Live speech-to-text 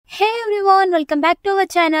everyone, welcome back to our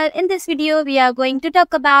channel. In this video, we are going to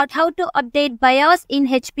talk about how to update BIOS in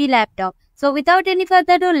HP laptop. So without any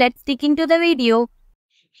further ado, let's dig into the video.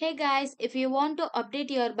 Hey guys, if you want to update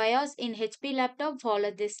your BIOS in HP laptop, follow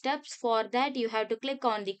these steps. For that, you have to click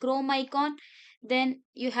on the Chrome icon. Then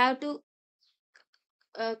you have to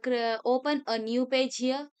open a new page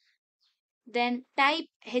here. Then type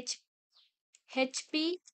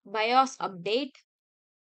HP BIOS update.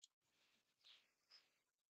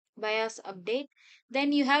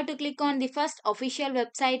 Then you have to click on the first official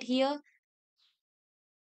website here.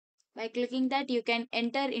 By clicking that, you can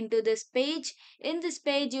enter into this page. In this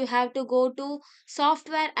page, you have to go to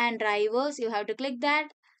software and drivers. You have to click that.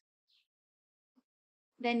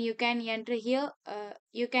 Then you can enter here.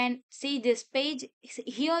 You can see this page.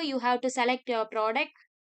 Here you have to select your product.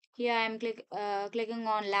 Here I am clicking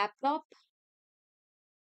on laptop.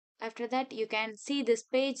 After that, you can see this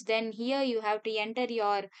page. Then here you have to enter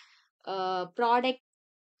your product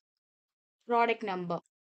number.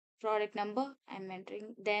 I'm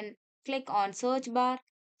entering. Then click on search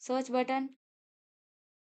button.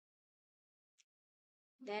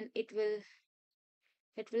 Then it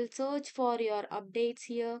will search for your updates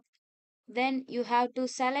here. Then you have to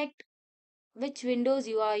select which windows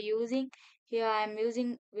you are using. Here I am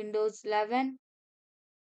using Windows 11.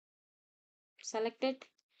 Select it.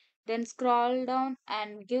 Then scroll down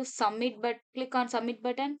and give submit, but click on submit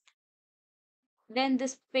button. Then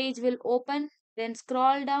this page will open. Then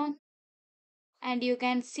scroll down and you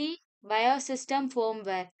can see BIOS system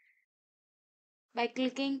firmware. By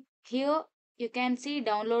clicking here, you can see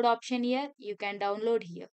download option here. You can download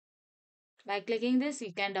here. By clicking this,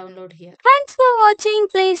 you can download here. Thanks for watching.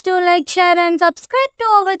 Please do like, share and subscribe to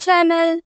our channel.